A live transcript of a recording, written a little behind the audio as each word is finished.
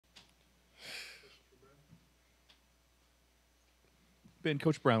Ben,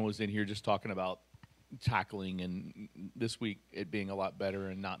 Coach Brown was in here just talking about tackling and this week it being a lot better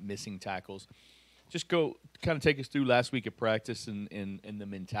and not missing tackles. Just go kind of take us through last week of practice and the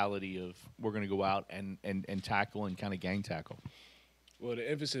mentality of we're going to go out and tackle and kind of gang tackle. Well, the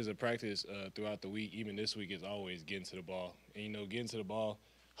emphasis of practice throughout the week, even this week, is always getting to the ball. And, getting to the ball,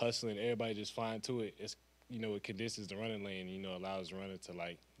 hustling, everybody just flying to it. It condenses the running lane, allows the runner to,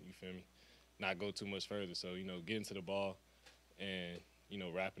 like, you feel me, not go too much further. So, getting to the ball and,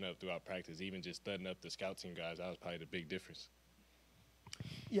 wrapping up throughout practice, even just studying up the scout team guys, that was probably the big difference.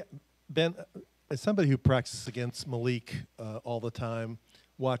 Yeah, Ben, as somebody who practices against Malik all the time,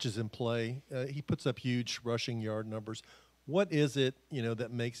 watches him play, he puts up huge rushing yard numbers. What is it,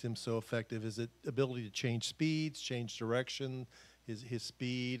 that makes him so effective? Is it ability to change speeds, change direction, his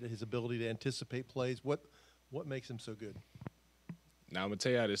speed, his ability to anticipate plays? What makes him so good? Now, I'm going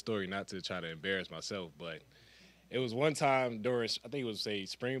to tell you this story, not to try to embarrass myself, but it was one time during, I think it was, say,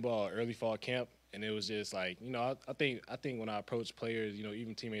 spring ball or early fall camp, and it was just like, I think when I approach players,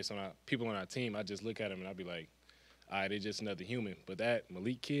 even teammates, people on our team, I just look at them and I'll be like, all right, they're just another human. But that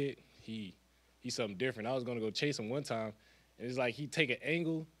Malik kid, he's something different. I was going to go chase him one time, and it's like he'd take an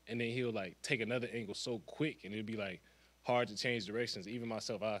angle, and then he'll, like, take another angle so quick, and it'd be, like, hard to change directions. Even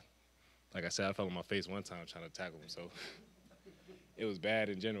myself, like I said, I fell on my face one time trying to tackle him, so it was bad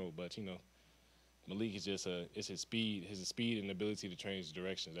in general. But, Malik is just it's his speed and ability to change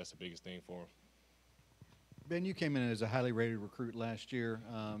directions. That's the biggest thing for him. Ben, you came in as a highly rated recruit last year,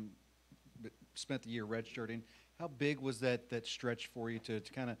 but spent the year redshirting. How big was that stretch for you to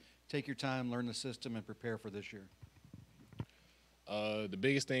kind of take your time, learn the system, and prepare for this year? The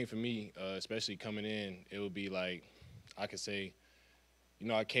biggest thing for me, especially coming in, it would be like, I could say,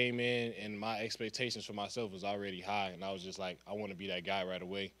 I came in and my expectations for myself was already high, and I was just like, I want to be that guy right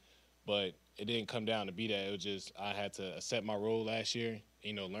away. But it didn't come down to be that. It was just I had to accept my role last year,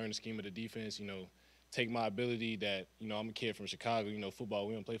 learn the scheme of the defense, take my ability that, I'm a kid from Chicago, football,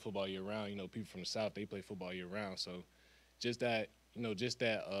 we don't play football year round. People from the South, they play football year round. So just that,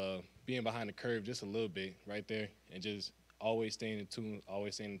 being behind the curve just a little bit right there, and just always staying in tune,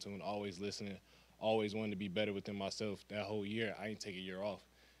 always listening, always wanting to be better within myself. That whole year, I didn't take a year off.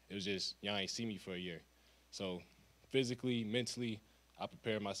 It was just, y'all ain't see me for a year. So physically, mentally, I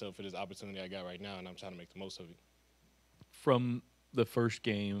prepared myself for this opportunity I got right now, and I'm trying to make the most of it. From the first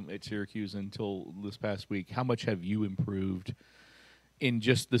game at Syracuse until this past week, how much have you improved in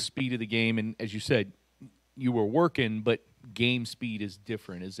just the speed of the game? And as you said, you were working, but game speed is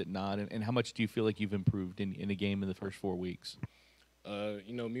different, is it not? And how much do you feel like you've improved in the game in the first 4 weeks?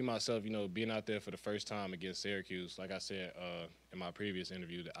 Me myself, being out there for the first time against Syracuse, like I said in my previous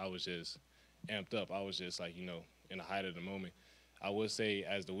interview, that I was just amped up. I was just like, in the height of the moment. I would say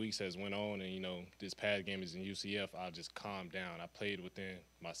as the weeks has went on and, this past game is in UCF, I just calmed down. I played within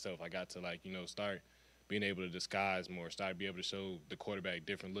myself. I got to, like, start being able to disguise more, start being able to show the quarterback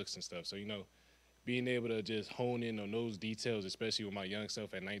different looks and stuff. So, being able to just hone in on those details, especially with my young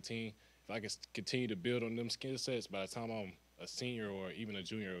self at 19, if I can continue to build on them skill sets, by the time I'm a senior or even a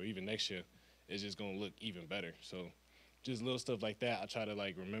junior or even next year, it's just going to look even better. So just little stuff like that I try to,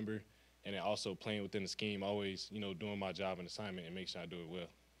 like, remember. And then also playing within the scheme, always, doing my job and assignment and make sure I do it well.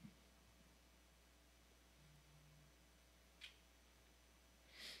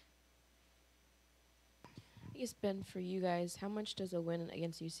 I guess Ben, for you guys, how much does a win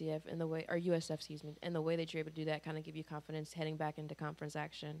against UCF in the way, or USF, excuse me, and the way that you're able to do that kind of give you confidence heading back into conference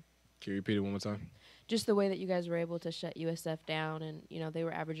action? Can you repeat it one more time? Just the way that you guys were able to shut USF down, and they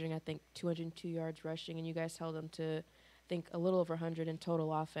were averaging, I think, 202 yards rushing, and you guys held them to, I think, a little over 100 in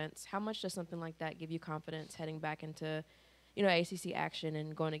total offense. How much does something like that give you confidence heading back into, ACC action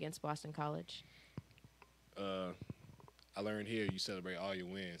and going against Boston College? I learned here you celebrate all your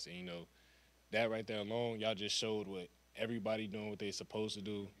wins, and that right there alone, y'all just showed what everybody doing what they supposed to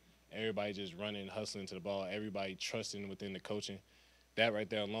do. Everybody just running, hustling to the ball. Everybody trusting within the coaching. That right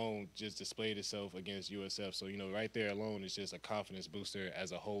there alone just displayed itself against USF. So, right there alone is just a confidence booster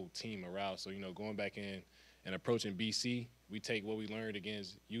as a whole team morale. So, going back in and approaching BC, we take what we learned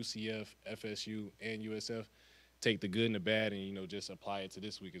against UCF, FSU, and USF, take the good and the bad, and, just apply it to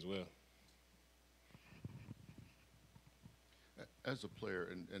this week as well. As a player,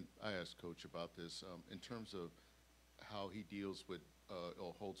 and I asked Coach about this, in terms of how he deals with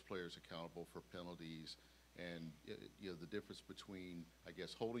or holds players accountable for penalties, and the difference between, I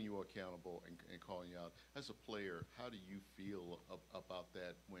guess, holding you accountable and calling you out. As a player, how do you feel about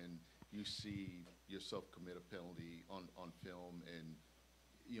that when you see yourself commit a penalty on film and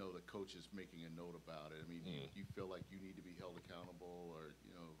the coach is making a note about it? I mean, do you feel like you need to be held accountable, or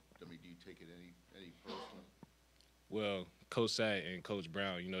I mean, do you take it any personal? Well, Coach Sack and Coach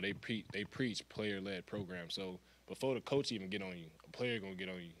Brown, you know, they preach player-led program. So before the coach even get on you, a player gonna get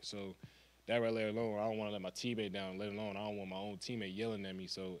on you. So that right there alone, I don't want to let my teammate down, let alone I don't want my own teammate yelling at me.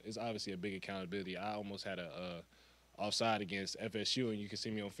 So it's obviously a big accountability. I almost had a offside against FSU, and you can see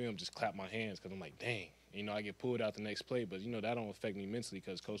me on film just clap my hands because I'm like, dang. You know, I get pulled out the next play, but, you know, that don't affect me mentally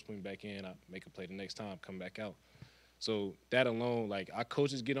because coach put me back in. I make a play the next time, come back out. So that alone, like, our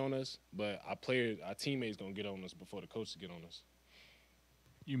coaches get on us, but our teammates going to get on us before the coaches get on us.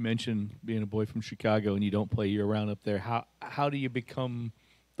 You mentioned being a boy from Chicago and you don't play year-round up there. How do you become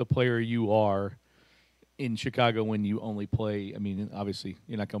the player you are in Chicago when you only play? I mean, obviously,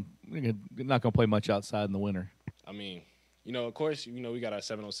 you're not gonna play much outside in the winter. I mean, you know, of course, you know, we got our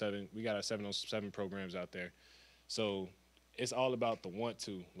 707 programs out there. So it's all about the want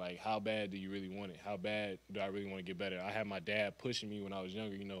to. Like, how bad do you really want it? How bad do I really want to get better? I had my dad pushing me when I was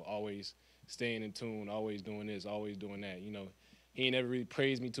younger, you know, always staying in tune, always doing this, always doing that. You know, he ain't never really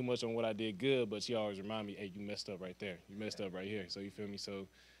praised me too much on what I did good, but she always remind me, hey, you messed up right there. You messed up right here. So you feel me? So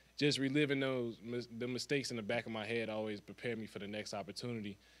just reliving the mistakes in the back of my head always prepared me for the next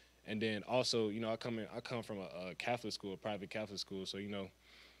opportunity. And then also, you know, I come from a Catholic school, a private Catholic school. So, you know,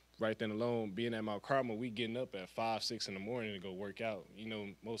 right then alone, being at Mount Carmel, we getting up at 5, 6 in the morning to go work out. You know,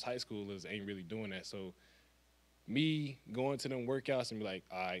 most high schoolers ain't really doing that. So me going to them workouts and be like,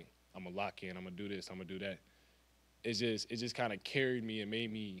 all right, I'm going to lock in, I'm going to do this, I'm going to do that. It just kind of carried me and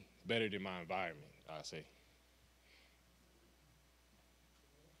made me better than my environment, I'd say.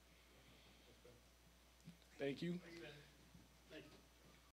 Thank you.